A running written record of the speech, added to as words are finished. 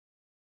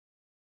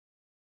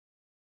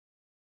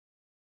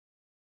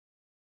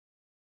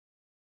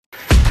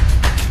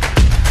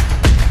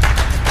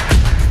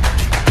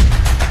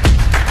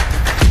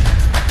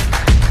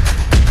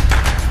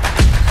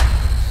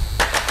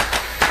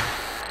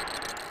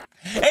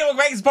Hey, welcome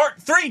back. It's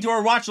part 3 to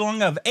our watch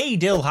along of A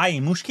Dil Hai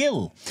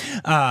Mushkil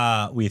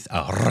with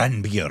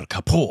Ranbir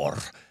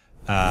Kapoor.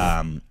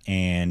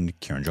 And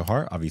Karan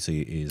Johar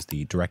obviously is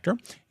the director.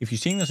 If you're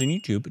seeing this on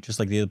YouTube, just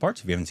like the other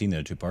parts, if you haven't seen the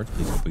other 2 parts,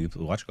 please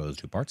watch those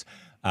 2 parts.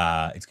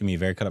 It's going to be a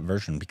very cut up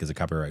version because of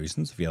copyright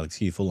reasons. If you'd like to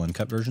see the full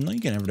uncut version, then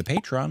you can head over to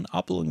Patreon.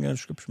 I'll put a link in the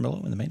description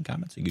below in the main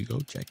comments, so you can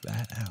go check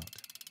that out.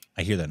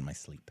 I hear that in my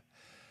sleep.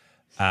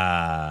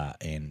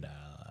 And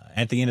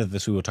at the end of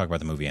this, we will talk about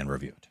the movie and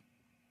review it.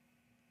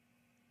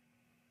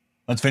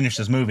 Let's finish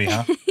this movie,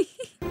 huh?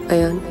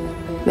 Ayan,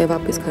 मैं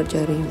वापस घर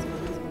जा रही हूँ।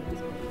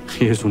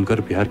 ये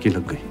सुनकर प्यार की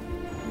लग गई।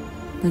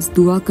 बस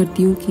दुआ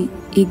करती हूँ कि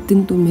एक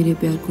दिन तुम मेरे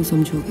प्यार को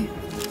समझोगे।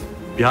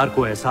 प्यार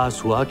को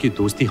एहसास हुआ कि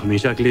दोस्ती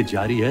हमेशा के लिए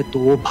जारी है, तो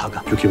वो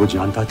भागा क्योंकि वो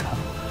जानता था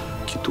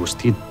कि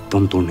दोस्ती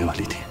दम तोड़ने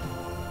वाली थी।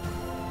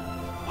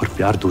 और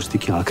प्यार दोस्ती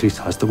की आखिरी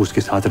सांस तक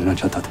उसके साथ रहना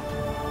चाहता था।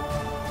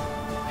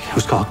 ये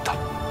उसका हक था।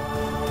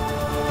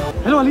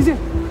 हेलो अलीज़े,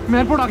 मैं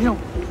एयरपोर्ट आ गया हूँ।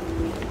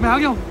 मैं आ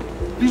गया हूँ।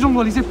 Please don't go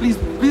Alizeh,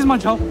 please मत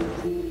जाओ।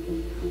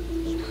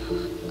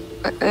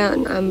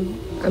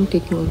 I'm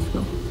taking off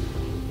now.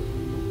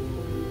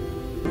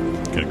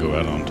 Gonna go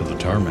out onto the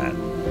tarmac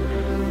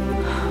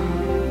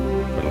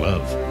for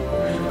love.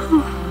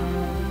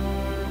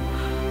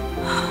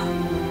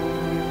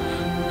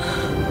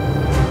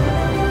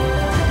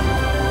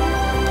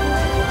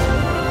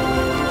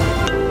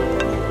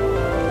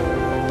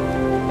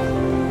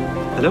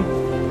 Hello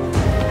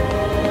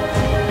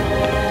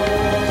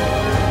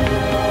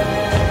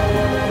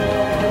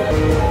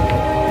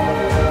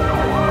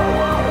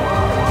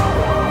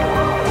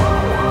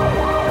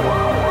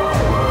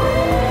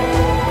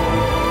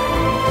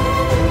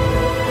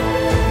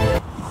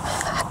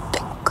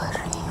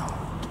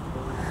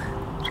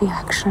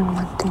reaction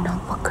मत देना,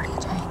 पकड़ी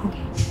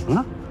जाएंगे।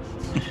 हाँ?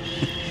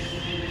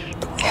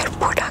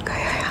 एयरपोर्ट आ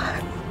गया यार।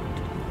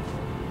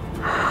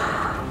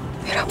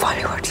 मेरा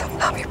बॉलीवुड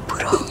सपना भी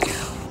पूरा हो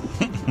गया।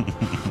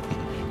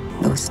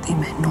 दोस्ती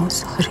में no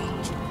sorry,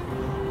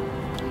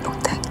 no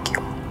thank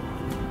you.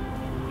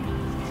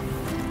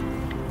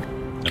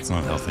 That's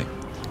not healthy.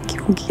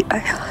 क्योंकि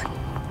यार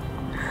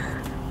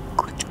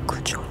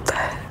कुछ होता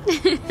है।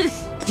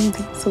 तुम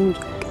भी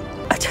समझोगे।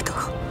 अच्छा तो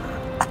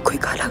अब कोई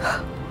गाना गा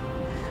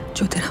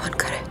जो तेरा मन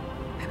करे।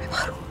 मैं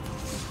बीमार हूँ।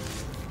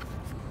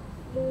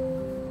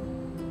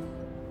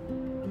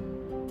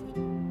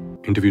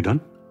 Interview done?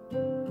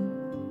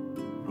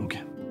 ओके।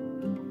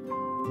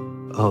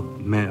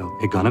 मैं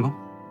एक गाना गाऊं?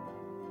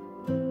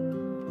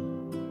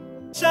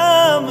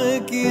 शाम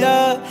किया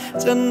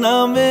चन्ना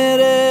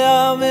मेरे आ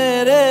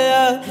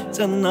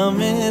चन्ना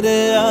मेरे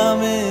आ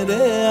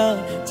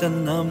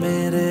चन्ना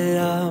मेरे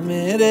आ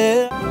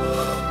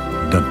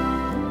Done.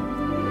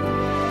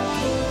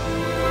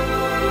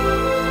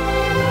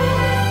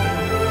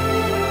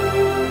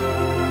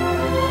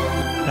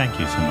 Thank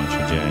you so much,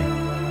 Ajay.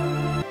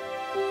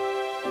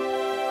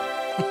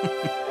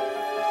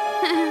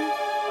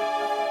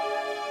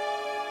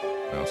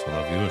 I also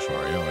love you,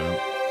 Ashwarya.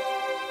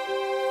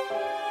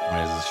 Why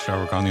is Shah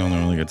Rukh Khan the only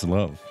one that gets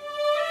love?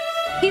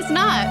 He's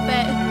not,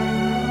 but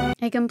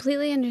I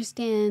completely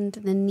understand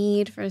the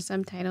need for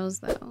subtitles,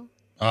 though.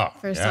 Oh,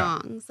 for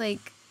songs.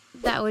 Like,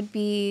 that would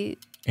be...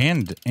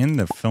 And in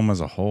the film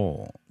as a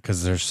whole,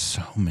 because there's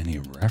so many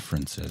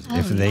references. Oh,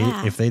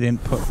 if they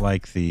didn't put,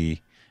 like, the...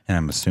 And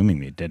I'm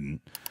assuming they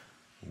didn't.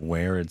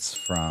 Where it's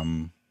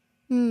from,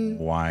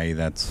 why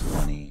that's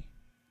funny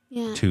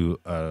to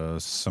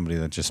somebody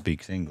that just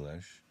speaks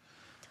English.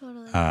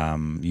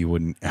 Totally. You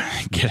wouldn't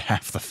get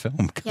half the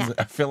film. Because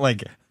I feel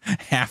like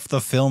half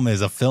the film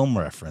is a film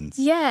reference.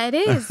 Yeah, it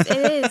is.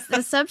 It is.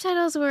 The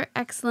subtitles were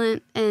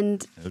excellent,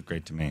 and it looked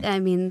great to me. I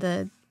mean,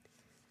 the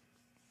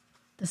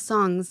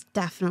songs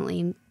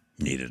definitely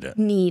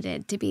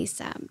needed to be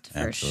subbed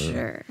for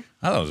sure.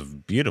 I thought it was a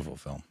beautiful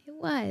film.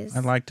 Was. I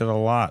liked it a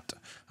lot.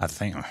 I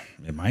think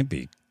it might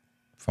be,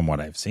 from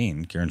what I've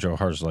seen, Karan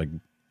Johar's like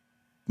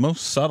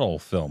most subtle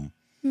film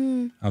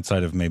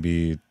outside of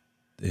maybe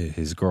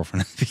his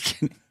girlfriend at the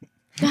beginning.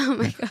 Oh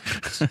my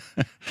gosh!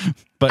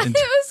 But it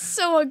was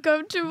so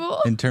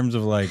uncomfortable. In terms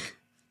of like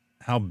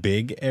how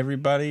big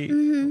everybody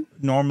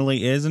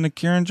normally is in a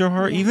Karan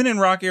Johar, even in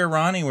Rocky or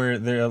Ronnie,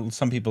 where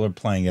some people are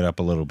playing it up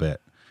a little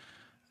bit.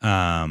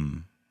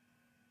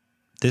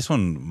 This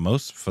one,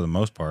 for the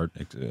most part,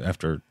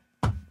 after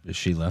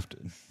she left,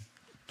 it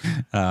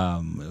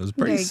was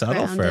pretty Very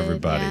subtle grounded, for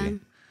everybody.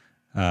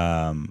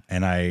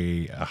 And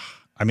I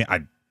mean,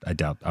 I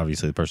doubt,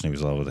 obviously, the person he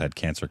was in love with had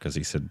cancer because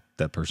he said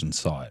that person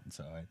saw it.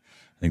 So I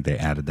think they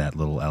added that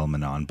little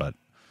element on. But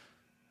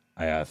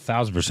I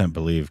 1000%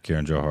 believe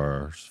Karan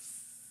Johar's,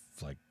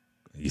 like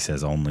he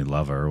says, only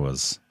lover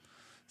was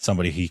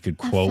somebody he could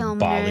quote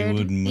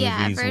Bollywood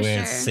movies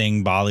with,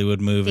 sing Bollywood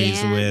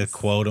movies with,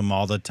 quote them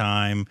all the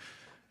time.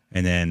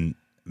 And then,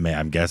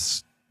 I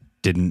guess,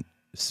 didn't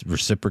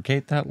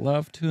reciprocate that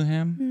love to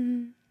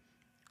him.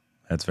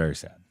 That's very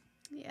sad.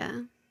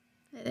 Yeah,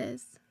 it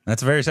is.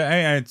 That's very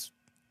sad. It's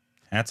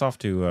hats off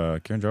to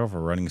Karan Johar for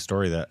writing a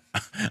story that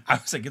I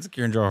was like, it's a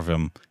Karan Johar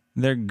film.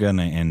 They're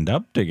gonna end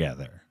up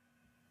together,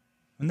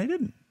 and they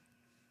didn't.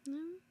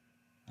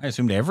 I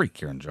assumed every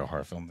Kiran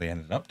Johar film they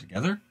ended up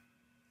together,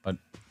 but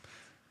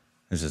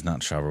this is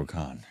not Shah Rukh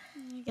Khan.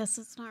 I guess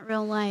it's not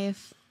real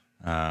life.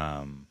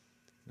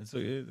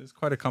 It's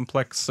quite a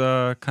complex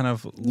kind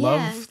of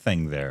love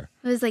thing there.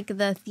 It was like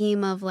the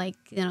theme of like,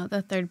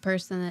 the third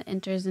person that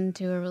enters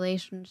into a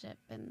relationship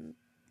and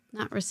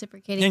not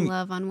reciprocating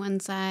love on one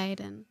side.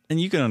 And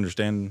you can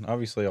understand,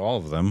 obviously, all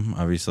of them.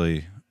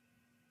 Obviously,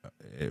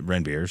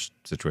 Ranbir's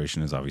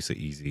situation is obviously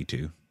easy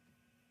to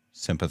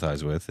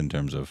sympathize with in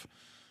terms of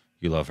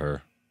you love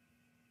her.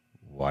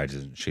 Why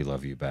doesn't she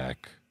love you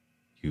back?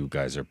 You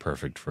guys are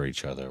perfect for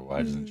each other.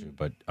 Why doesn't you?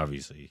 But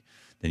obviously,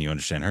 then you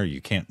understand her.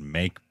 You can't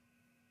make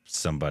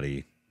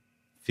somebody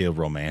feel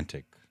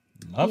romantic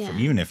love for,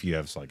 even if you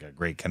have like a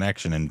great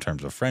connection in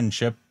terms of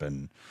friendship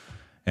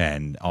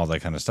and all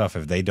that kind of stuff.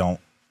 If they don't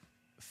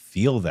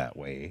feel that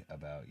way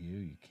about you,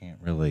 you can't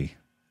really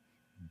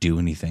do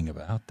anything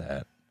about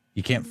that.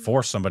 You can't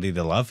force somebody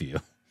to love you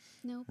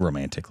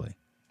romantically.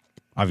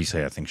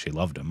 Obviously, I think she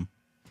loved him.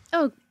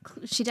 Oh,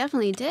 she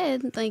definitely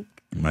did. Like,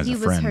 he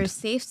was her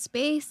safe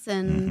space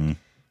and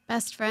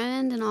best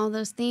friend and all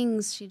those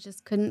things. She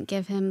just couldn't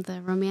give him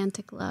the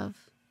romantic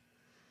love.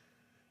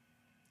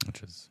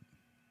 Which is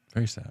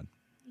very sad.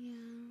 Yeah.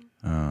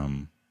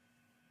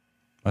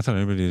 I thought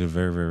everybody did a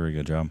very, very, very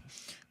good job.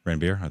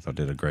 Ranbir, I thought,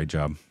 did a great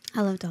job.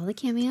 I loved all the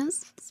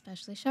cameos,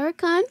 especially Shah Rukh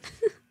Khan.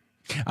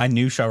 I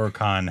knew Shah Rukh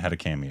Khan had a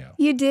cameo.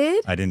 You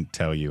did? I didn't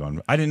tell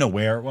you. I didn't know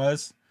where it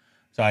was.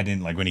 So I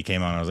didn't, like, when he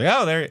came on, I was like,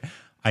 oh, there.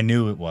 I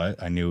knew it was.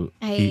 I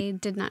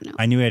did not know.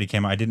 I knew he had a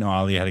cameo. I didn't know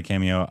Ali had a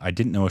cameo. I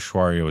didn't know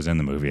Aishwarya was in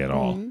the movie at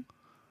all.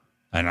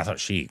 And I thought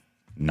she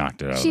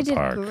knocked it out of the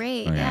park. She did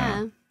great,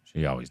 yeah.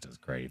 She always does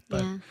great.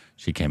 But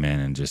she came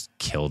in and just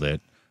killed it.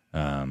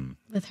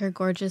 With her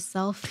gorgeous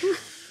self.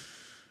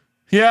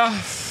 Yeah.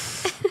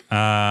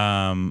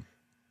 Anushka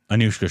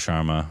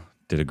Sharma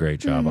did a great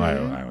job.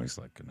 I always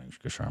like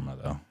Anushka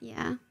Sharma, though.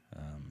 Yeah.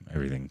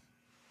 Everything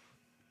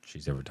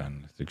she's ever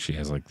done. I think she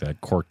has like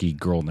that quirky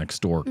girl next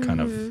door kind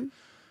of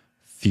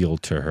feel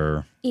to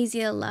her. Easy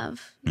to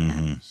love.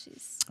 Yeah,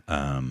 she's...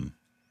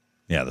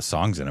 the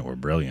songs in it were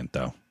brilliant,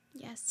 though.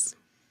 Yes.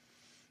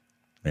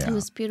 Yeah. It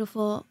was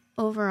beautiful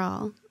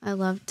overall. I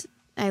loved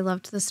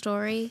the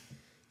story.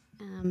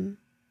 It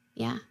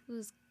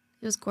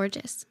was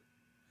gorgeous.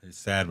 It's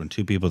sad when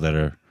two people that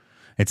are,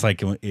 it's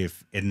like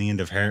if in the end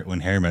of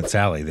when Harry Met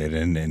Sally, they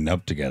didn't end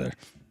up together,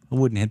 it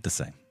wouldn't hit the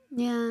same.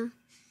 Yeah.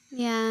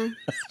 Yeah,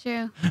 it's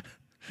true.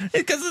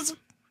 Because it's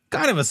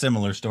kind of a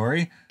similar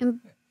story, a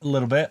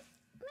little bit.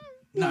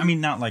 No, I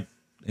mean, not like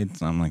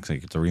it's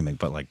a remake,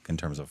 but like in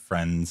terms of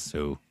friends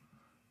who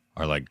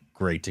are like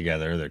great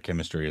together, their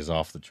chemistry is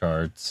off the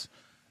charts.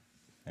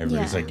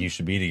 Everybody's like, you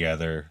should be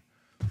together.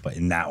 But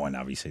in that one,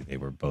 obviously, they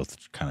were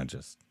both kind of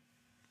just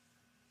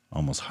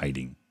almost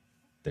hiding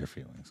their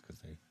feelings because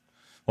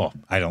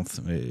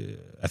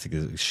I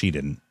think she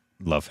didn't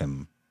love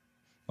him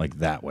like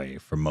that way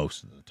for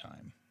most of the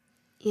time.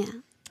 Yeah.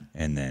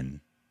 And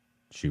then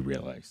she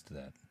realized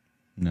that,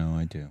 no,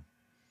 I do.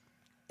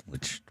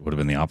 Which would have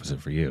been the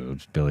opposite for you. It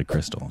was Billy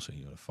Crystal, so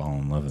you would have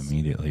fallen in love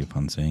immediately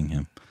upon seeing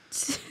him.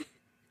 It's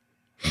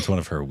one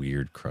of her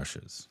weird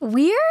crushes.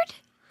 Weird?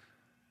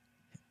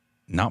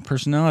 Not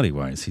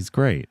personality-wise. He's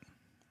great.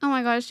 Oh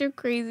my gosh, you're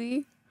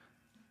crazy.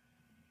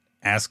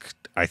 Ask,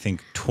 I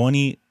think,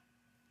 20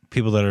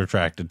 people that are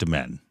attracted to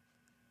men.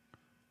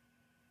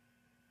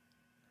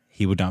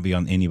 He would not be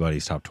on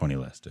anybody's top 20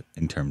 list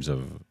in terms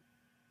of...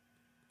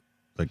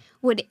 like,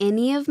 would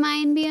any of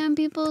mine be on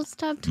people's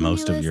top 20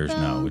 most of yours,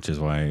 though? no, which is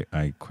why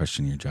I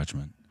question your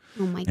judgment.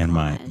 Oh my and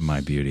gosh.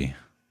 my beauty.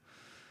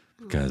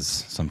 Because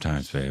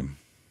sometimes, babe.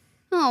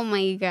 Oh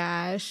my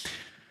gosh.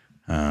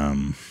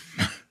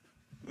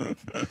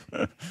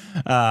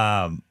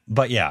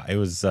 But yeah, it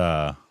was.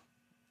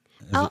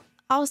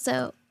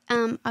 Also,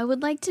 I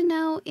would like to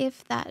know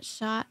if that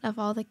shot of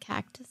all the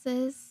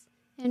cactuses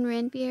in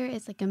Ranbir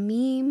is like a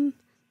meme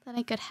that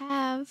I could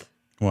have.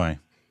 Why?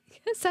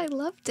 Because I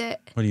loved it.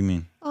 What do you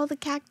mean? All the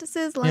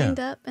cactuses lined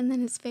up and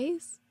then his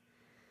face.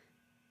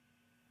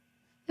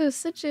 It was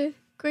such a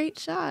great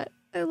shot.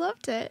 I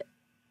loved it.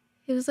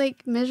 It was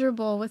like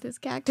miserable with his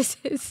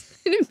cactuses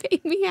and it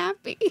made me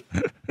happy.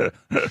 You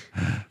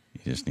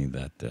just need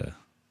that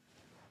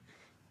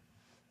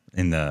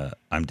in the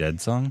I'm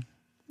Dead song?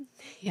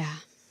 Yeah.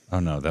 Oh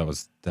no, that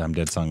was the I'm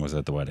Dead song was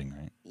at the wedding,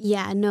 right?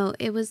 Yeah, no,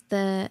 it was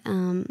the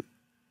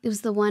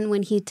one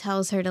when he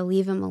tells her to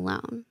leave him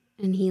alone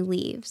and he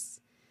leaves.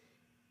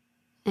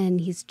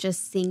 And he's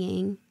just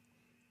singing.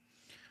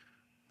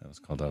 That was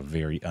called A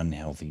Very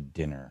Unhealthy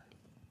Dinner.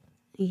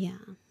 Yeah.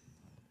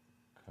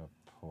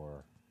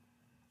 Kapoor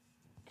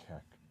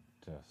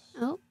Cactus.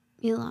 Oh,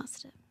 you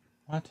lost it.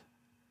 What?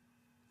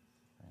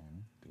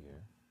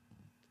 Ranbir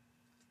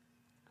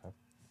Kapoor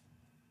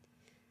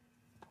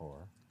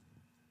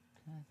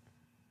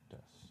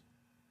Cactus.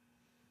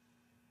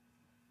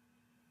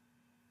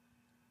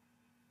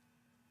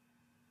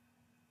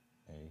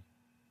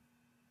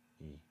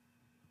 A-E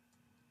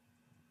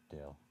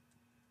Dale.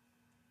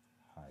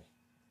 Hi.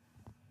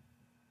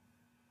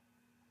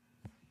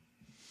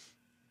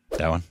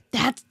 That one?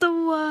 That's the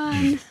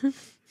one.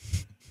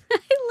 I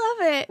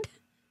love it.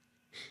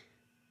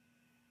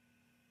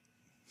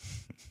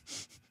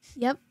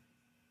 Yep.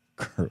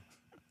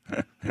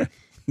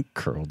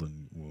 Curled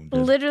and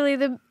wounded. Literally,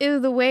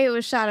 the way it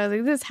was shot, I was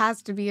like, this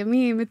has to be a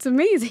meme. It's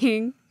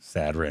amazing.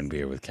 Sad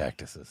Ranbir with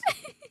cactuses.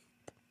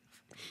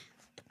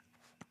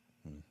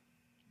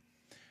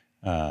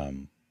 What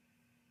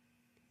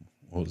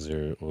was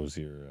your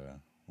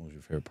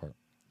favorite part?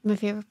 My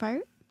favorite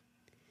part?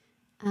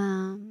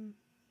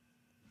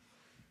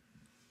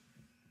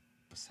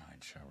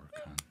 Besides Shah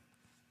Rukh Khan.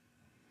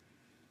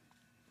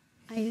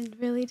 I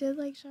really did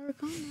like Shah Rukh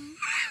Khan.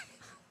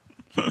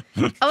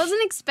 I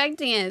wasn't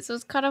expecting it, so it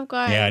was caught off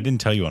guard. Yeah, I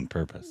didn't tell you on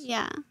purpose.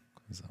 Yeah.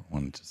 Because I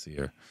wanted to see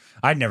her.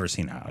 I'd never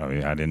seen her. I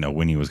mean, I didn't know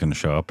when he was going to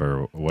show up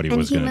or what he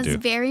was going to do. He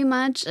was very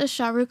much a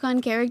Shah Rukh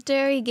Khan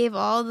character. He gave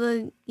all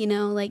the,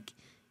 like,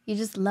 you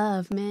just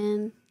love,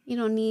 man. You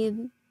don't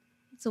need,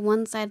 it's a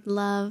one-sided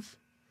love.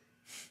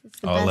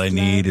 All I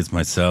need is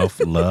myself,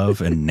 love,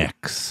 and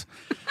necks.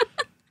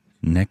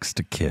 Necks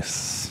to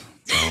kiss.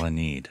 That's all I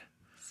need.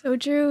 So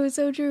true,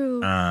 so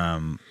true. I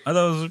thought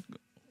it was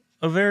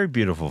a very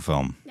beautiful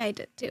film. I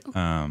did too.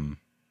 Thought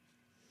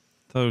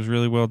it was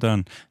really well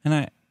done.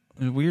 And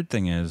the weird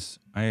thing is,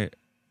 I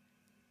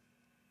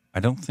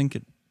don't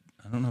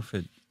know if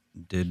it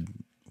did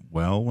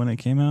well when it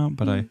came out,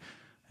 but I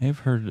have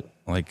heard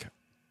like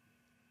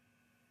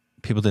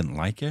people didn't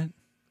like it.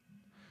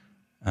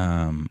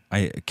 Karan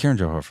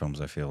Johar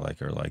films I feel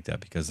like are like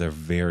that because they're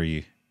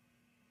very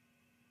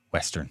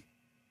Western.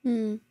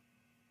 I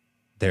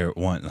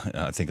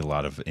think a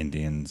lot of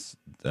Indians,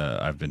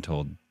 I've been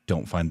told,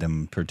 don't find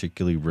them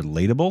particularly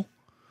relatable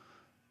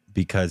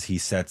because he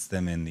sets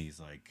them in these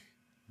like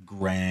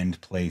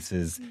grand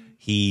places.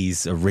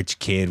 He's a rich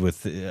kid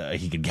with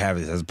he could have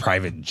his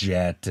private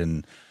jet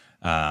and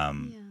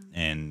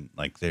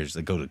like they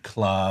go to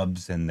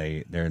clubs and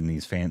they're in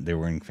these they're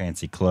wearing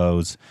fancy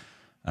clothes,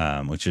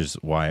 which is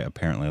why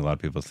apparently a lot of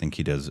people think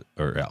he does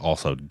or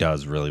also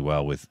does really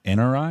well with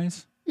Inner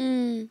Eyes.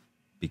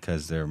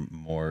 Because they're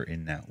more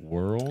in that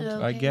world,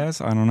 okay. I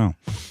guess. I don't know.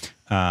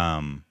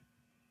 I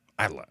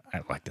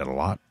liked it a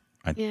lot.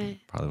 Probably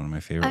one of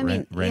my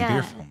favorite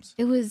Ranbir films.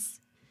 It was.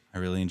 I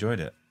really enjoyed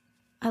it.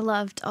 I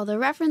loved all the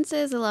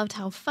references. I loved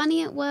how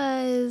funny it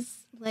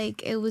was.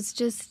 Like, it was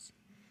just...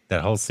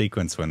 That whole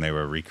sequence when they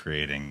were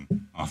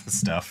recreating all the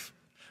stuff,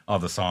 all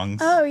the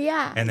songs. Oh,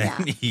 yeah. And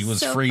then he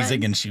was so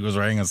freezing and she was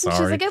wearing a sari.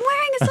 She's like, I'm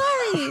wearing a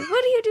sari.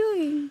 What are you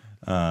doing?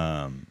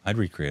 I'd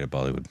recreate a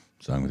Bollywood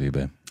song with you,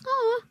 babe.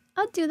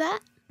 I'll do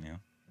that. Yeah.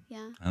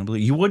 Yeah. I don't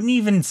believe you wouldn't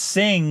even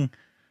sing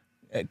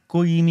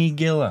Koi Nahi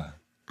Gila.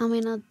 I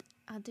mean, I'll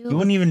do it. You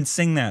wouldn't even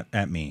sing that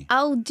at me.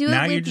 I'll do it.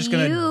 Now you're just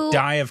gonna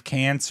die of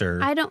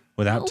cancer.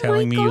 Without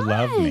telling me you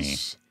love me.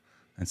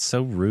 That's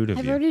so rude of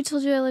you. I've already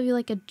told you I love you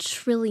like 1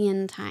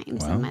 trillion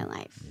times in my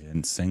life. You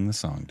didn't sing the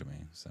song to me,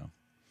 so.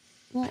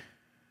 Well,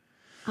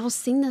 I'll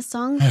sing the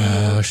song.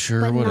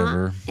 Sure, but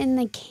whatever. Not in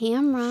the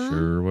camera.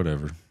 Sure,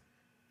 whatever.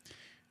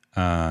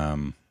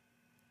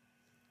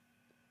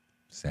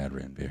 Sad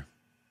Ranbir.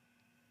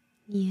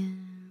 Yeah.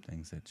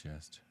 Things that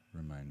just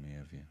remind me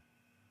of you.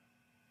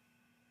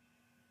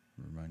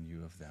 Remind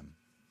you of them.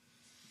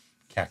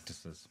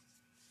 Cactuses.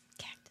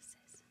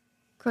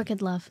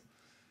 Crooked love.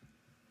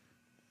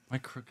 Why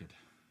crooked?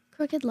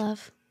 Crooked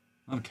love.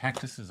 Oh,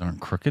 cactuses aren't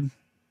crooked.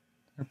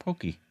 They're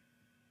pokey.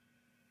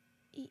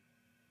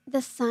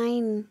 The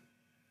sign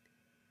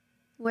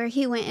where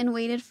he went and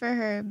waited for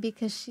her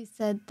because she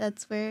said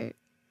that's where...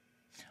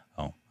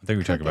 Oh, I think we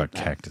were talking about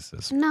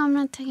cactuses. No, I'm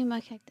not talking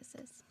about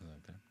cactuses.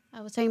 I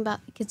was talking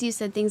about, because you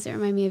said things that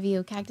remind me of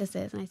you,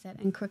 cactuses, and I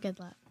said, and crooked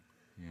love.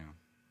 Yeah.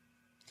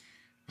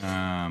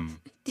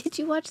 Did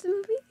you watch the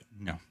movie?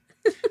 No.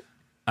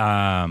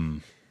 I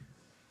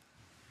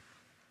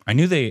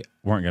knew they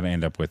weren't going to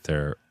end up with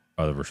their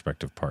other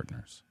respective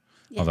partners.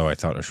 Yes. Although I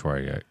thought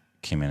Aishwarya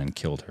came in and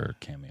killed her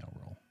cameo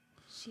role.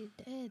 She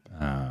did.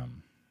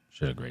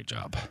 She did a great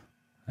job,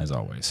 as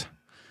always.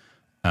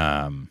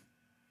 And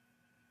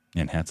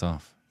hats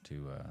off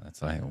to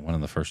that's one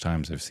of the first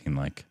times I've seen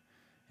like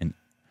an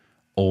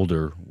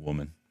older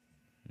woman,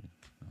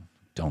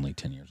 only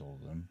 10 years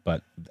older than him,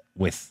 but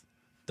with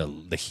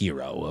the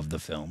hero of the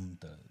film,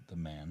 the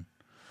man.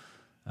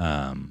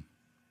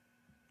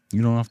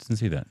 You don't often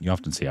see that. You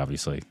often see,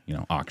 obviously,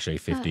 Akshay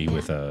 50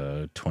 with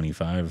a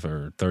 25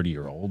 or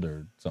 30-year-old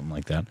or something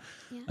like that.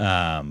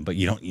 Yeah. But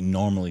you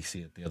normally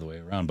see it the other way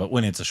around. But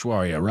when it's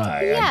Aishwarya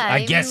Rai,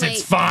 I guess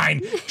it's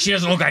fine. She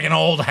doesn't look like an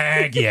old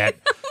hag yet.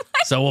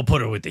 So we'll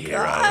put her with the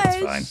hero.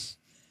 It's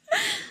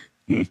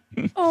fine.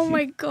 Oh,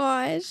 my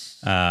gosh.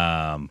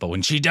 But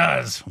when she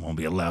does, it won't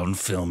be allowed in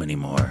film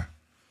anymore.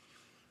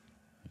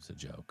 It's a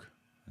joke.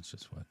 That's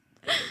just what.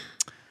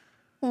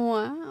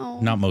 Wow.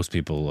 Not most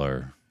people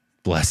are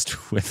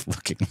blessed with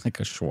looking like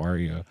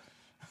Aishwarya.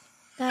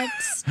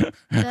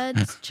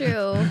 That's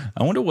true.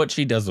 I wonder what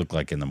she does look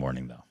like in the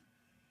morning, though.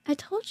 I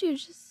told you,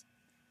 just.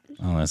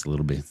 Oh, that's a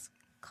little bit.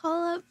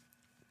 Call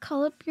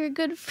up your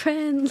good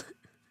friend,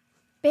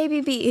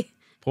 Baby B.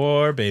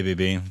 Poor Baby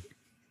B.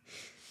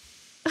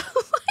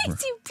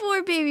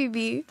 Poor baby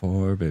B.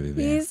 Poor baby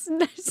B. He's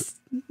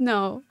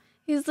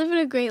living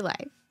a great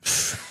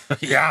life.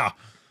 Yeah.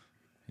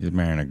 He's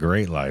marrying a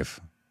great life.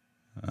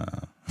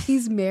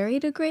 He's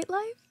married a great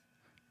life?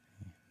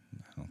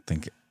 I don't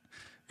think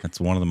that's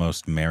one of the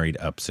most married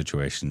up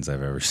situations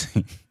I've ever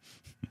seen.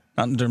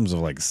 Not in terms of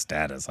like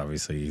status.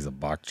 Obviously, he's a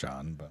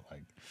bakchan, but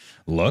like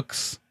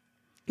looks.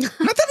 Not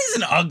that he's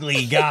an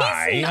ugly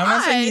guy. I'm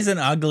not saying he's an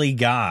ugly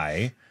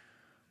guy.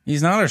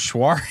 He's not a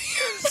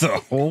Shwarya,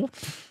 though.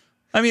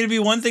 I mean, it'd be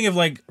one thing if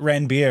like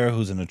Ranbir,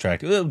 who's an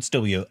attractive, it would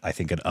still be, I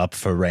think, an up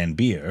for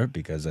Ranbir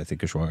because I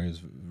think Shwarya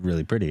is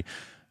really pretty.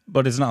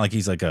 But it's not like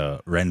he's like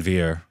a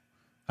Ranbir.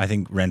 I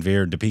think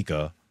Ranbir and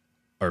Deepika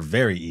are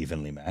very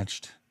evenly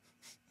matched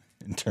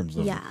in terms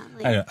of. Yeah.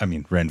 I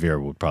mean,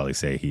 Ranbir would probably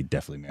say he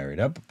definitely married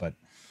up, but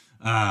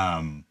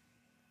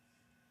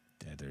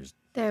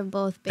they're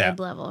both babe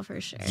level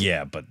for sure.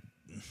 Yeah, but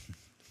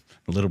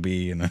Little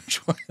B and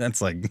Shwarya,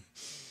 that's like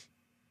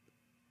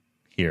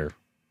here.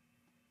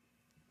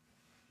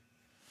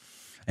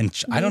 And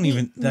I don't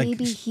even like,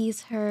 maybe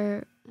he's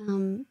her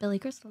Billy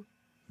Crystal.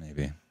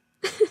 Maybe.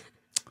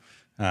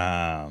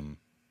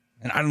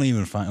 And I don't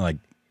even find like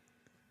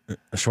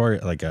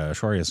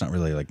Shwarya is not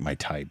really like my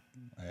type.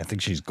 I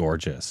think she's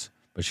gorgeous,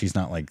 but she's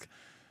not like,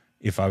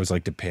 if I was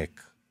like to pick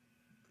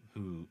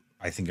who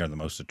I think are the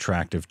most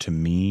attractive to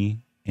me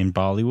in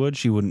Bollywood,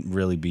 she wouldn't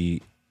really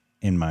be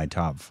in my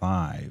top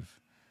 5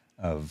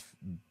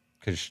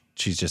 because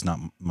she's just not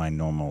my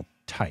normal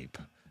type.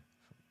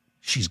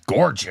 She's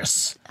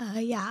gorgeous.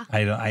 Yeah.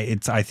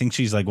 I think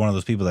she's like one of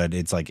those people that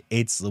it's like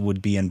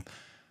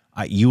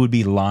you would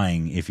be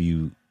lying if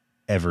you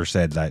ever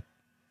said that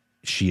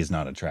she is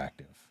not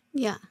attractive.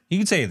 Yeah. You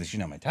could say that she's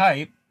not my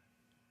type,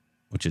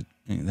 which is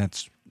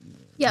that's.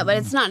 Yeah, but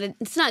it's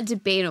not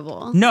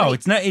debatable. No, like,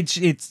 it's not.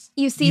 It's.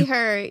 You see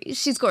her;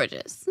 she's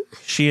gorgeous.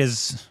 She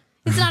is.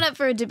 It's not up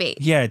for a debate.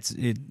 Yeah,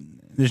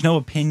 there's no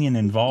opinion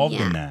involved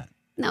in that.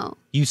 No.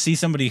 You see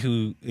somebody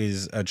who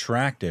is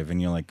attractive,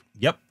 and you're like,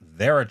 "Yep,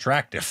 they're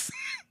attractive."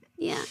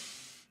 Yeah.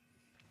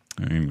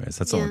 Anyways,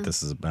 that's not what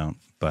this is about.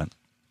 But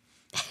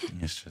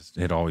it's just,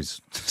 it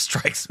always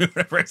strikes me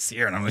whenever I see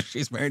her, and I'm like,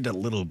 she's married to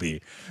Little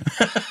B.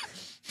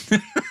 I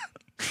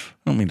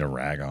don't mean to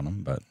rag on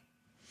him, but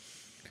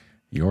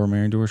you're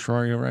married to a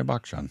Shwarya Rai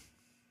Bakchan.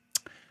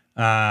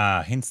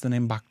 Hence the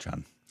name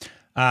Bakchan.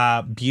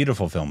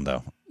 Beautiful film,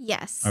 though.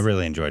 Yes. I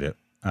really enjoyed it.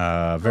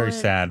 Very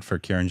sad for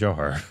Karan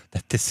Johar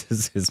that this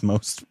is his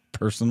most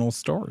personal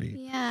story.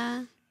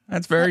 Yeah.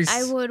 That's very.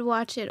 I would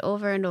watch it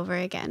over and over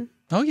again.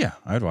 Oh yeah,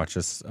 I'd watch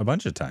this a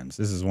bunch of times.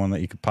 This is one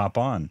that you could pop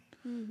on.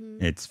 Mm-hmm.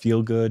 It's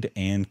feel good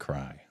and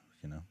cry.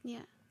 You know.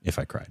 Yeah. If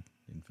I cried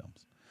in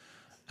films.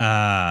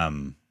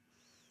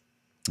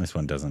 This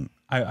one doesn't.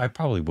 I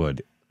probably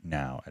would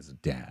now as a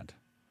dad.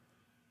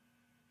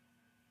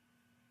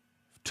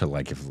 To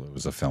like if it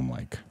was a film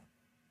like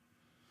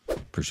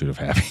Pursuit of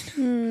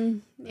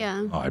Happiness.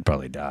 Yeah. Oh, I'd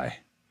probably die.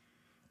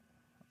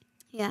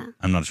 Yeah.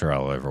 I'm not sure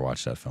I'll ever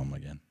watch that film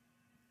again.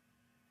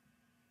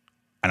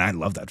 And I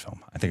love that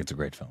film. I think it's a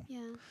great film.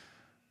 Yeah.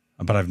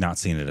 But I've not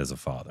seen it as a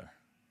father.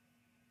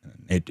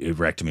 It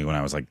wrecked me when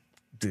I was like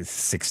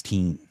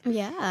 16.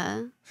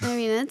 Yeah. I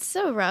mean, it's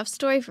a rough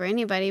story for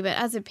anybody, but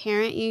as a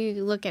parent,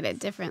 you look at it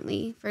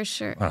differently for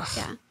sure. Ugh,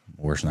 yeah.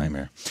 Worst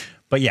nightmare.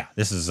 But yeah,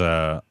 this is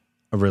a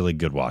really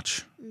good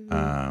watch.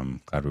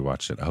 Glad we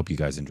watched it. I hope you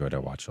guys enjoyed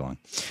our watch along.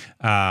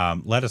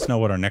 Let us know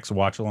what our next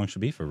watch along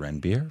should be for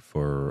Ranbir,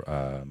 for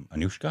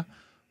Anushka,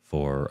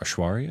 for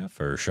Aishwarya,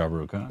 for Shah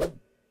Rukh Khan.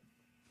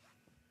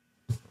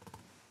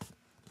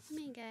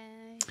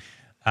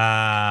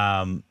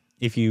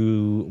 If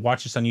you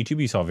watch this on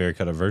YouTube, you saw a very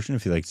cut up version.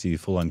 If you'd like to see the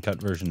full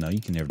uncut version, though,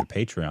 you can head over to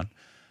Patreon.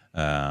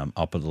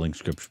 I'll put the link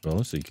in the description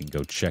below so you can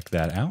go check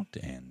that out.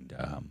 And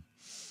on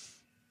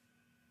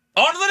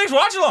to the next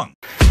watch along.